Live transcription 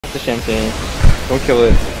the champagne. Don't kill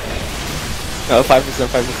it. Oh, 5%,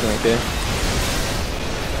 5%, okay.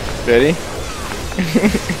 Ready?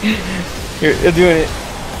 You're doing it.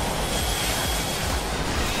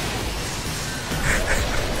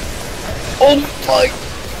 Oh fuck!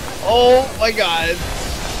 Oh my god!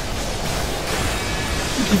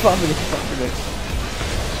 Keep popping it, keep popping it.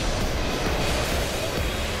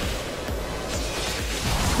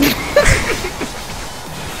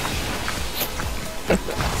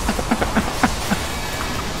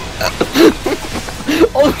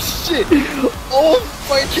 Oh shit! Oh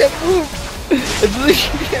fuck, I can't move! I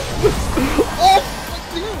literally can't move! Oh fuck,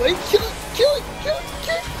 give me away! Kill it! Kill it! Kill it!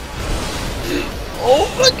 Kill it! Oh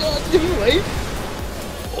my god, give me away!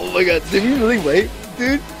 Oh my god, did he really wait,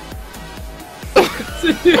 dude?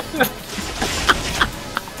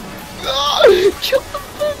 Kill the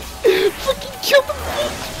bitch! Fucking kill the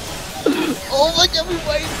bitch! Oh my god, we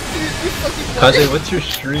wait, dude! We fucking wait! Errday, what's your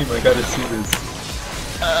stream? I gotta see this.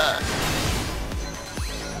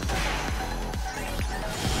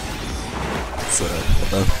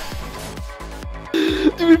 Hold on.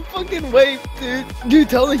 Dude, we fucking wait, dude! Dude,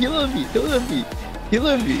 tell him he loved me! He loved me! He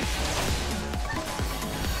loved me!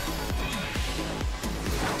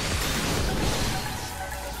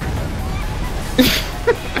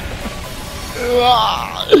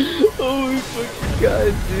 Oh my fucking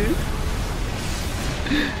god, dude!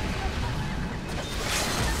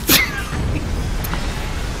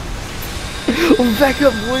 Oh, back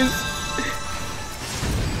up, boys!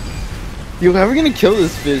 Yo, how are we gonna kill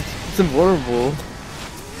this bitch? It's invulnerable.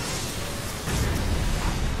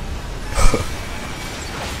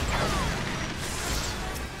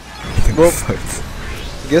 Well,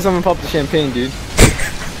 I guess I'm gonna pop the champagne, dude.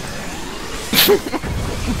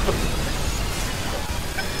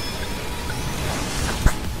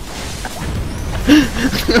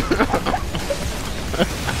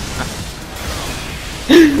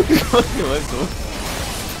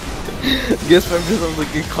 Guess my business was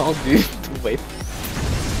like a call, dude. Wait.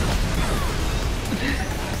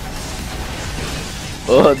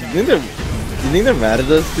 Oh, do you think they're mad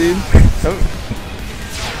at us, dude?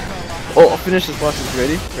 Oh, I'll finish this. Watch this.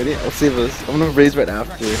 Ready? Ready? I'll save us. I'm gonna raise right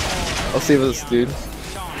after. I'll save us, dude.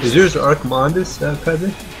 Is yours Archmondus,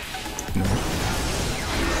 Padre? No.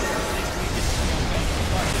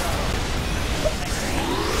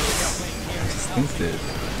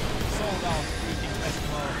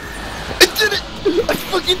 I did it! I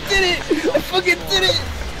fucking did it! I fucking did it!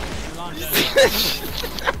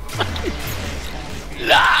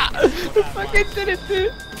 Nah! I fucking did it,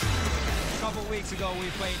 dude! A couple weeks ago we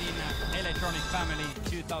played in Electronic Family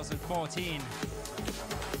 2014,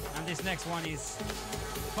 and this next one is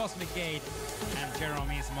Cosmic Gate and Jerome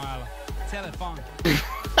Ismail Telefunk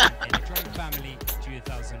Electronic Family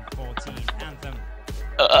 2014 Anthem.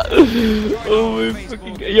 Oh my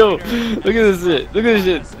fucking god. Yo, look at this shit. Look at this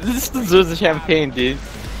shit. This deserves a champagne, dude.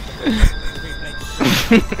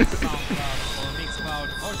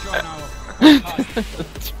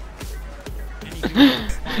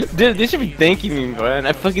 Dude, they should be thanking me, bro, and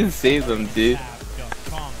I fucking saved them, dude.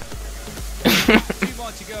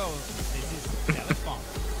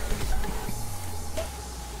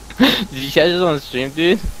 Did you catch this on stream,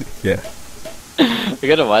 dude? Yeah. I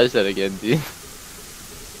gotta watch that again, dude.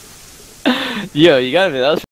 Yo, you gotta admit, that was